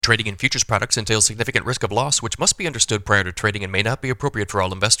Trading in futures products entails significant risk of loss, which must be understood prior to trading and may not be appropriate for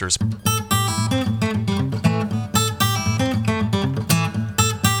all investors.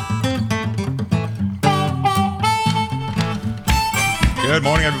 Good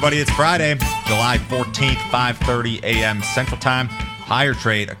morning, everybody. It's Friday, July 14th, 5:30 a.m. Central Time. Higher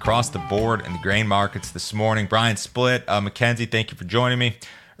trade across the board in the grain markets this morning. Brian Split, Mackenzie, thank you for joining me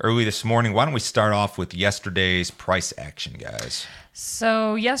early this morning. Why don't we start off with yesterday's price action, guys?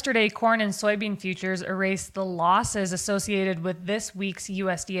 So yesterday, corn and soybean futures erased the losses associated with this week's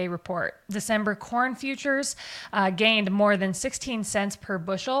USDA report. December corn futures gained more than 16 cents per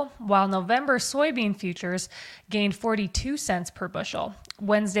bushel, while November soybean futures gained 42 cents per bushel.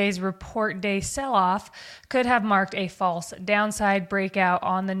 Wednesday's report day sell-off could have marked a false downside breakout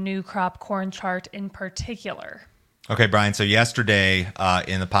on the new crop corn chart in particular. Okay, Brian, so yesterday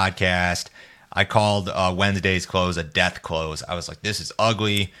in the podcast, I called Wednesday's close a death close. I was like, this is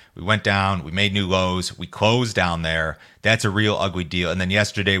ugly. We went down. We made new lows. We closed down there. That's a real ugly deal. And then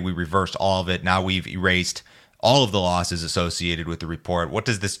yesterday we reversed all of it. Now we've erased all of the losses associated with the report. What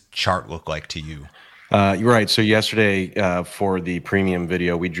does this chart look like to you? You're right. So yesterday for the premium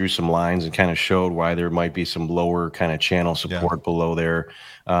video, we drew some lines and kind of showed why there might be some lower kind of channel support below there.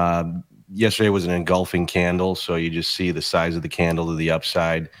 Yesterday was an engulfing candle. So you just see the size of the candle to the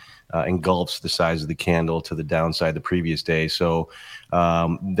upside. Engulfs the size of the candle to the downside the previous day. So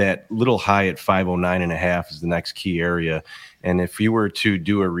that little high at 509.5 is the next key area. And if you were to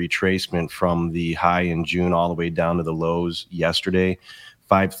do a retracement from the high in June all the way down to the lows yesterday,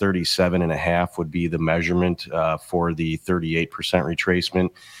 537.5 would be the measurement for the 38% retracement.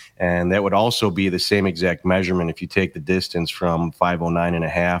 And that would also be the same exact measurement if you take the distance from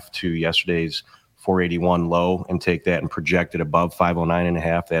 509.5 to yesterday's 481 low and take that and project it above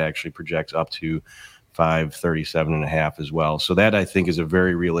 509.5. That actually projects up to 537.5 as well. So that, I think, is a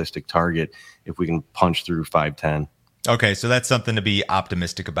very realistic target if we can punch through 510. Okay, so that's something to be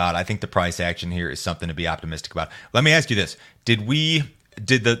optimistic about. I think the price action here is something to be optimistic about. Let me ask you this. Did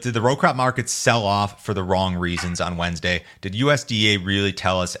the row crop markets sell off for the wrong reasons on Wednesday? Did USDA really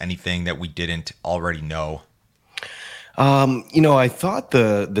tell us anything that we didn't already know? I thought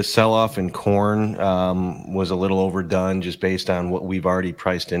the sell-off in corn was a little overdone just based on what we've already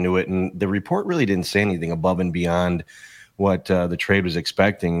priced into it. And the report really didn't say anything above and beyond what the trade was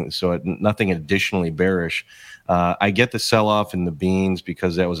expecting. So nothing additionally bearish. I get the sell-off in the beans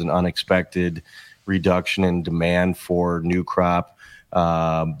because that was an unexpected reduction in demand for new crop.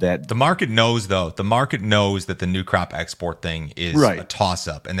 That the market knows, though. The market knows that the new crop export thing is a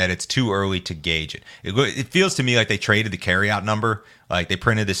toss-up and that it's too early to gauge it. It feels to me like they traded the carryout number. Like they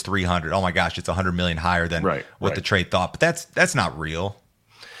printed this 300. Oh my gosh, it's 100 million higher than what the trade thought. But that's not real.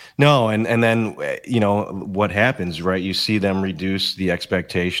 No, and then what happens, right? You see them reduce the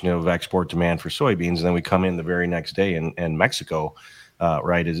expectation of export demand for soybeans, and then we come in the very next day, and Mexico.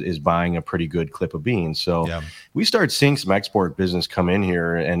 Is buying a pretty good clip of beans. So we start seeing some export business come in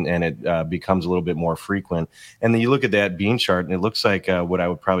here and it becomes a little bit more frequent. And then you look at that bean chart and it looks like what I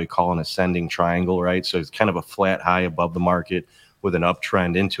would probably call an ascending triangle, right? So it's kind of a flat high above the market with an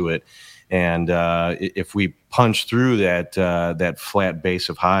uptrend into it. And if we punch through that flat base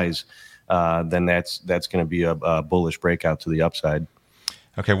of highs, then that's going to be a bullish breakout to the upside.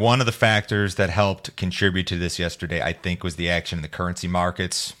 Okay, one of the factors that helped contribute to this yesterday, I think, was the action in the currency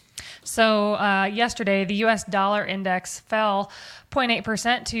markets. So yesterday, the U.S. dollar index fell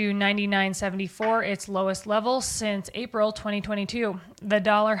 0.8% to 99.74, its lowest level since April 2022. The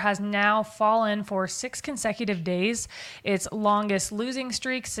dollar has now fallen for 6 consecutive days, its longest losing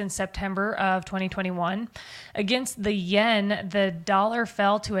streak since September of 2021. Against the yen, the dollar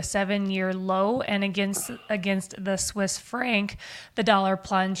fell to a 7-year low, and against the Swiss franc, the dollar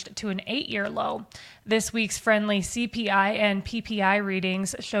plunged to an 8-year low. This week's friendly CPI and PPI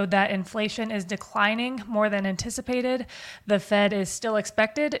readings showed that inflation is declining more than anticipated. The Fed is still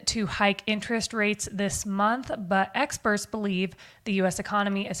expected to hike interest rates this month, but experts believe the U.S.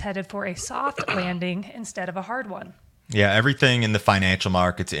 economy is headed for a soft landing instead of a hard one. Yeah, everything in the financial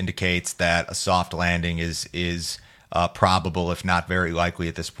markets indicates that a soft landing is probable, if not very likely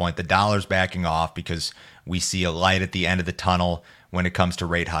at this point. The dollar's backing off because we see a light at the end of the tunnel when it comes to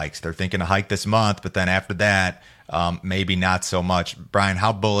rate hikes. They're thinking a hike this month, but then after that, maybe not so much. Brian,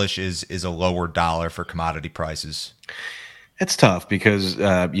 how bullish is a lower dollar for commodity prices? It's tough because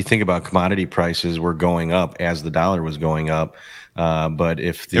you think about commodity prices were going up as the dollar was going up. But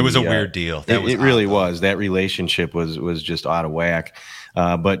if it was a weird deal, it really was. That relationship was just out of whack.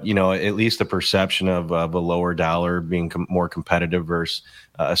 But at least the perception of a lower dollar being more competitive versus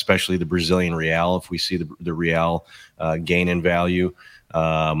especially the Brazilian real. If we see the real gain in value,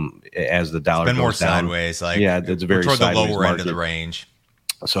 as the dollar It's been goes more down. sideways. Like, yeah, it's very toward the sideways lower end of market. the range.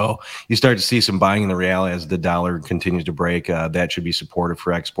 So you start to see some buying in the real as the dollar continues to break. That should be supportive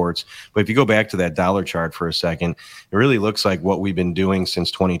for exports. But if you go back to that dollar chart for a second, it really looks like what we've been doing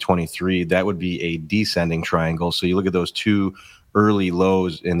since 2023. That would be a descending triangle. So you look at those two early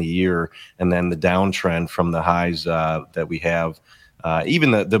lows in the year, and then the downtrend from the highs that we have.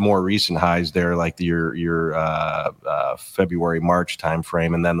 Even the more recent highs there, like your February, March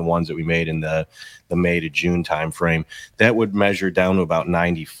timeframe, and then the ones that we made in the May to June timeframe, that would measure down to about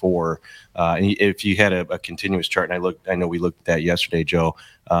 94. And if you had a continuous chart, and I know we looked at that yesterday, Joe.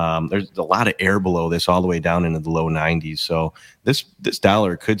 There's a lot of air below this, all the way down into the low 90s. So this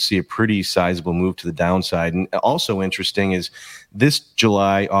dollar could see a pretty sizable move to the downside. And also interesting is this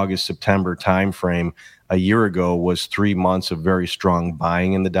July, August, September timeframe. A year ago was 3 months of very strong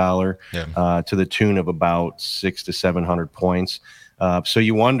buying in the dollar, to the tune of about 600 to 700 points. So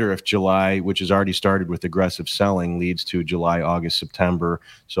you wonder if July, which has already started with aggressive selling, leads to July, August, September.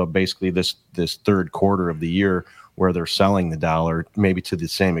 So basically this third quarter of the year where they're selling the dollar, maybe to the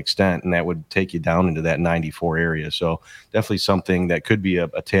same extent, and that would take you down into that 94 area. So definitely something that could be a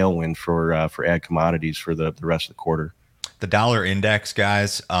tailwind for ag commodities for the rest of the quarter. The dollar index,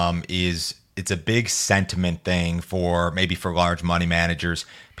 guys, it's a big sentiment thing for large money managers,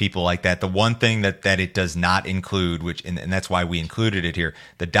 people like that. The one thing that it does not include, and that's why we included it here,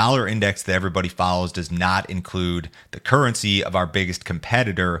 the dollar index that everybody follows does not include the currency of our biggest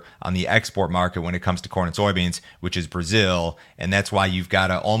competitor on the export market when it comes to corn and soybeans, which is Brazil. And that's why you've got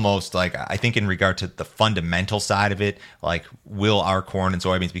to almost, like, I think in regard to the fundamental side of it, like, will our corn and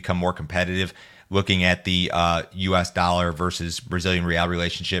soybeans become more competitive? Looking at the U.S. dollar versus Brazilian real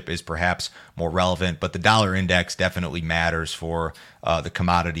relationship is perhaps more relevant, but the dollar index definitely matters for the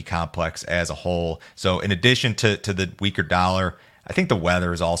commodity complex as a whole. So in addition to the weaker dollar, I think the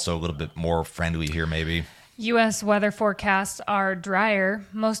weather is also a little bit more friendly here, maybe. U.S. weather forecasts are drier.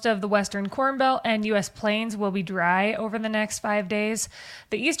 Most of the western Corn Belt and U.S. plains will be dry over the next 5 days.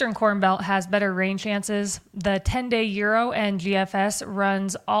 The eastern Corn Belt has better rain chances. The 10-day Euro and GFS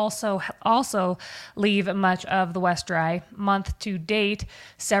runs also leave much of the west dry. Month to date,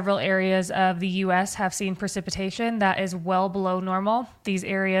 several areas of the U.S. have seen precipitation that is well below normal. These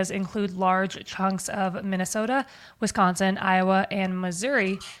areas include large chunks of Minnesota, Wisconsin, Iowa, and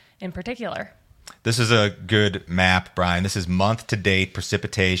Missouri in particular. This is a good map, Brian. This is month-to-date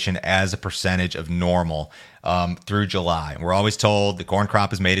precipitation as a percentage of normal through July. We're always told the corn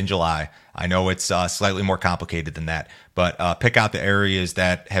crop is made in July. I know it's slightly more complicated than that, but pick out the areas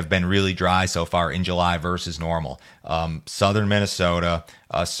that have been really dry so far in July versus normal. Southern Minnesota,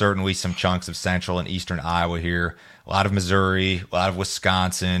 certainly some chunks of central and eastern Iowa here, a lot of Missouri, a lot of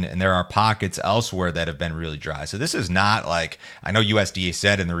Wisconsin, and there are pockets elsewhere that have been really dry. So this is not like, I know USDA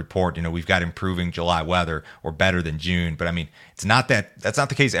said in the report, we've got improving July weather or better than June, but I mean, it's not that's not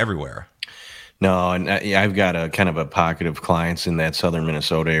the case everywhere. No, and I've got a kind of a pocket of clients in that southern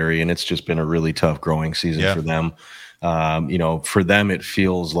Minnesota area, and it's just been a really tough growing season for them. For them, it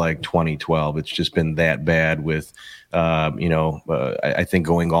feels like 2012. It's just been that bad with, I think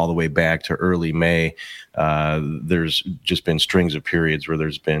going all the way back to early May, there's just been strings of periods where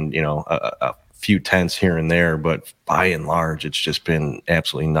there's been, a few tenths here and there, but by and large, it's just been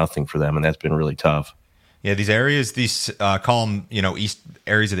absolutely nothing for them, and that's been really tough. Yeah, these areas, call them,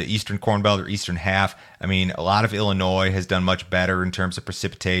 areas of the eastern Corn Belt or eastern half. I mean, a lot of Illinois has done much better in terms of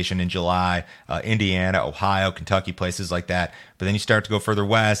precipitation in July. Indiana, Ohio, Kentucky, places like that. But then you start to go further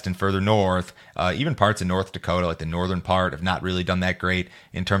west and further north. Even parts of North Dakota, like the northern part, have not really done that great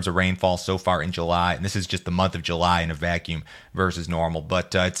in terms of rainfall so far in July. And this is just the month of July in a vacuum versus normal.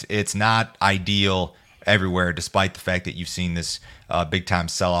 But it's not ideal everywhere, despite the fact that you've seen this big time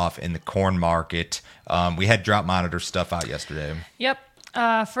sell off in the corn market. We had drought monitor stuff out yesterday. Yep.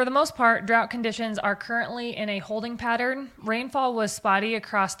 For the most part, drought conditions are currently in a holding pattern. Rainfall was spotty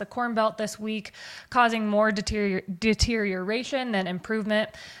across the Corn Belt this week, causing more deterioration than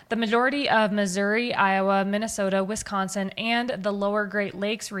improvement. The majority of Missouri, Iowa, Minnesota, Wisconsin, and the lower Great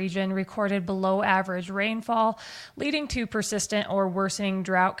Lakes region recorded below average rainfall, leading to persistent or worsening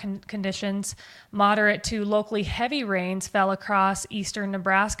drought conditions. Moderate to locally heavy rains fell across eastern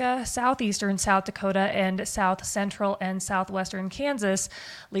Nebraska, southeastern South Dakota, and south central and southwestern Kansas,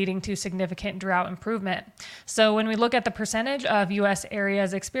 leading to significant drought improvement. So when we look at the percentage of U.S.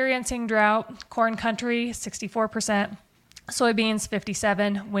 areas experiencing drought, corn country, 64%. Soybeans,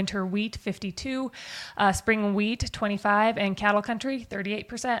 57, winter wheat, 52, spring wheat, 25, and cattle country,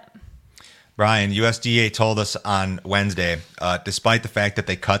 38%. Brian, USDA told us on Wednesday, despite the fact that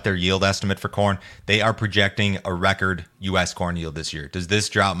they cut their yield estimate for corn, they are projecting a record U.S. corn yield this year. Does this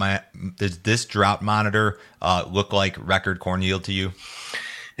drought monitor look like record corn yield to you?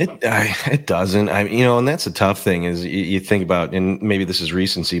 It doesn't. And that's a tough thing is you think about, and maybe this is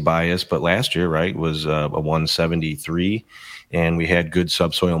recency bias, but last year, right, was a 173, and we had good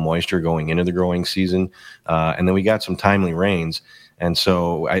subsoil moisture going into the growing season, and then we got some timely rains. And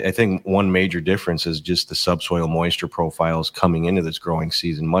so I think one major difference is just the subsoil moisture profiles coming into this growing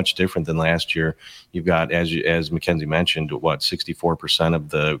season, much different than last year. You've got, as Mackenzie mentioned, 64% of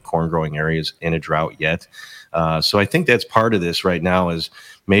the corn growing areas in a drought yet. So I think that's part of this right now is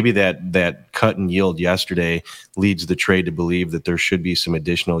maybe that cut in yield yesterday leads the trade to believe that there should be some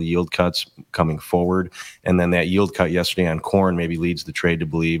additional yield cuts coming forward. And then that yield cut yesterday on corn maybe leads the trade to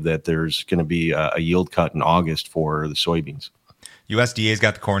believe that there's going to be a yield cut in August for the soybeans. USDA's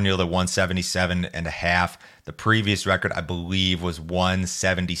got the corn yield at 177.5. The previous record, I believe, was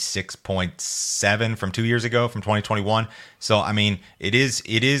 176.7 from 2 years ago, from 2021. So, I mean, it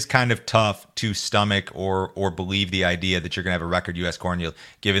is kind of tough to stomach or believe the idea that you're going to have a record U.S. corn yield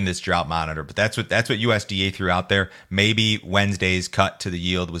given this drought monitor. But that's what USDA threw out there. Maybe Wednesday's cut to the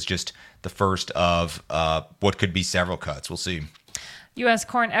yield was just the first of what could be several cuts. We'll see. U.S.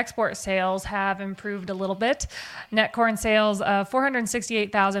 corn export sales have improved a little bit. Net corn sales of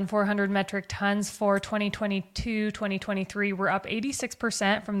 468,400 metric tons for 2022-2023 were up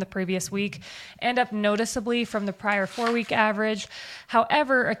 86% from the previous week and up noticeably from the prior 4-week average.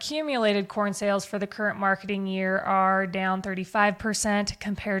 However, accumulated corn sales for the current marketing year are down 35%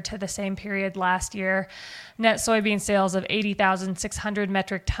 compared to the same period last year. Net soybean sales of 80,600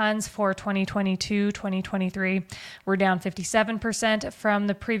 metric tons for 2022-2023 were down 57% from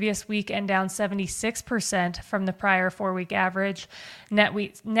the previous week and down 76% from the prior 4-week average. Net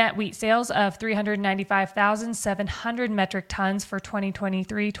wheat sales of 395,700 metric tons for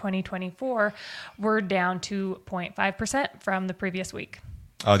 2023-2024 were down 2.5% from the previous week.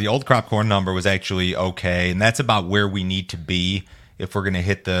 The old crop corn number was actually okay, and that's about where we need to be if we're going to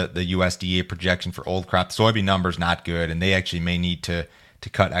hit the USDA projection for old crop. The soybean number's not good, and they actually may need to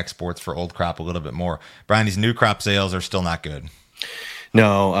cut exports for old crop a little bit more. Brian, these new crop sales are still not good.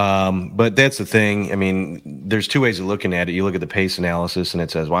 No, but that's the thing. I mean, there's two ways of looking at it. You look at the pace analysis and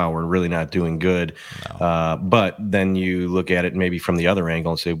it says, wow, we're really not doing good. No. But then you look at it maybe from the other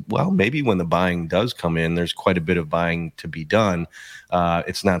angle and say, well, maybe when the buying does come in, there's quite a bit of buying to be done.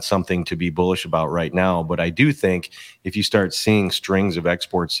 It's not something to be bullish about right now. But I do think if you start seeing strings of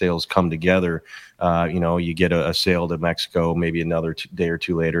export sales come together, you get a sale to Mexico, maybe another day or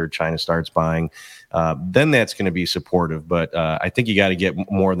two later, China starts buying, then that's going to be supportive. But I think you got to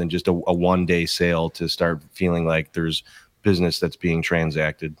get more than just a one-day sale to start feeling like there's business that's being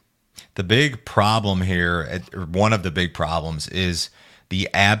transacted. The big problem here, or one of the big problems, is the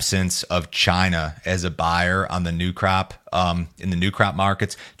absence of China as a buyer on the new crop, in the new crop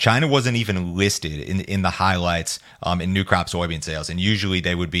markets. China wasn't even listed in the highlights in new crop soybean sales, and usually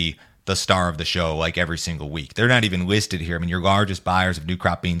they would be the star of the show like every single week. They're not even listed here. I mean, your largest buyers of new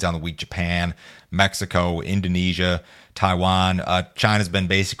crop beans on the week, Japan, Mexico, Indonesia, Taiwan. China's been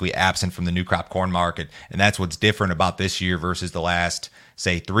basically absent from the new crop corn market, and that's what's different about this year versus the last,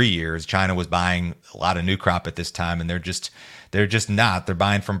 say, 3 years. China was buying a lot of new crop at this time, and they're just not. They're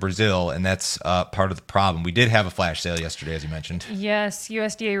buying from Brazil, and that's part of the problem. We did have a flash sale yesterday, as you mentioned. Yes,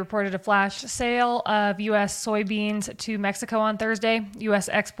 USDA reported a flash sale of U.S. soybeans to Mexico on Thursday. U.S.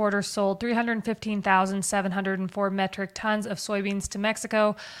 exporters sold 315,704 metric tons of soybeans to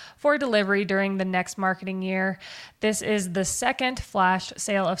Mexico for delivery during the next marketing year. This is the second flash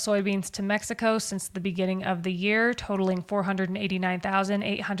sale of soybeans to Mexico since the beginning of the year, totaling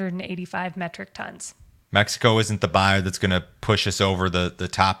 489,885 metric tons. Mexico isn't the buyer that's going to push us over the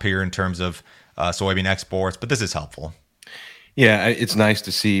top here in terms of soybean exports, but this is helpful. Yeah, it's nice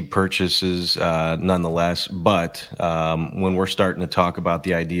to see purchases nonetheless. But when we're starting to talk about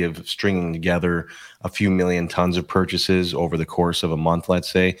the idea of stringing together a few million tons of purchases over the course of a month, let's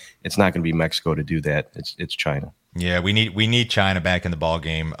say, it's not going to be Mexico to do that. It's China. Yeah, we need China back in the ball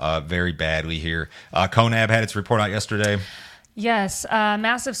game very badly here. CONAB had its report out yesterday. Yes,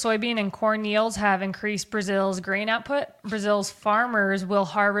 massive soybean and corn yields have increased Brazil's grain output. Brazil's farmers will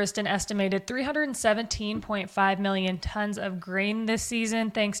harvest an estimated 317.5 million tons of grain this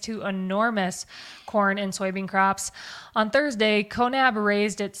season, thanks to enormous corn and soybean crops. On Thursday, CONAB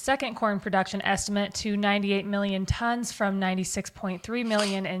raised its second corn production estimate to 98 million tons from 96.3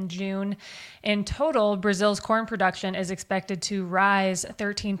 million in June. In total, Brazil's corn production is expected to rise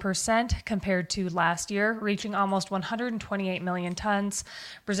 13% compared to last year, reaching almost 128 million million tons.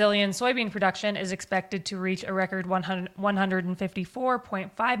 Brazilian soybean production is expected to reach a record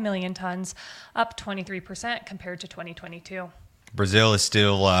 154.5 million tons, up 23% compared to 2022. Brazil is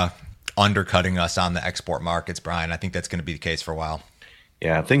still undercutting us on the export markets, Brian. I think that's going to be the case for a while.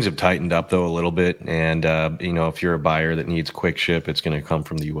 Yeah, things have tightened up, though, a little bit. And, if you're a buyer that needs quick ship, it's going to come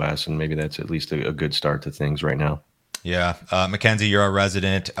from the U.S., and maybe that's at least a good start to things right now. Yeah. Mackenzie, you're a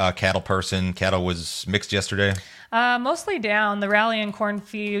resident cattle person. Cattle was mixed yesterday. Mostly down. The rally in corn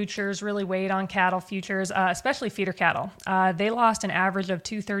futures really weighed on cattle futures, especially feeder cattle. They lost an average of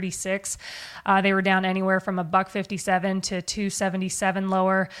 236. They were down anywhere from $1.57 to $2.77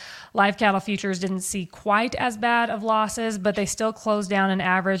 lower. Live cattle futures didn't see quite as bad of losses, but they still closed down an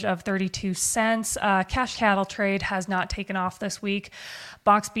average of 32 cents. Cash cattle trade has not taken off this week.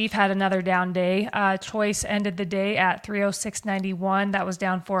 Box beef had another down day. Choice ended the day at 306.91. That was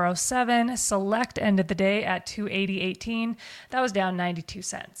down 407. Select ended the day at 280.18. That was down 92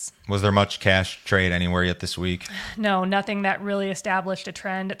 cents. Was there much cash trade anywhere yet this week? No, nothing that really established a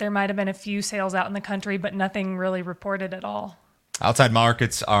trend. There might have been a few sales out in the country, but nothing really reported at all. Outside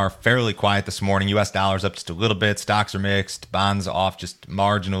markets are fairly quiet this morning. U.S. dollars up just a little bit. Stocks are mixed. Bonds off just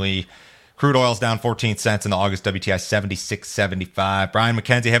marginally. Crude oil's down 14 cents in the August WTI 76.75. Brian,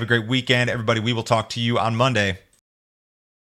 Mackenzie, have a great weekend. Everybody, we will talk to you on Monday.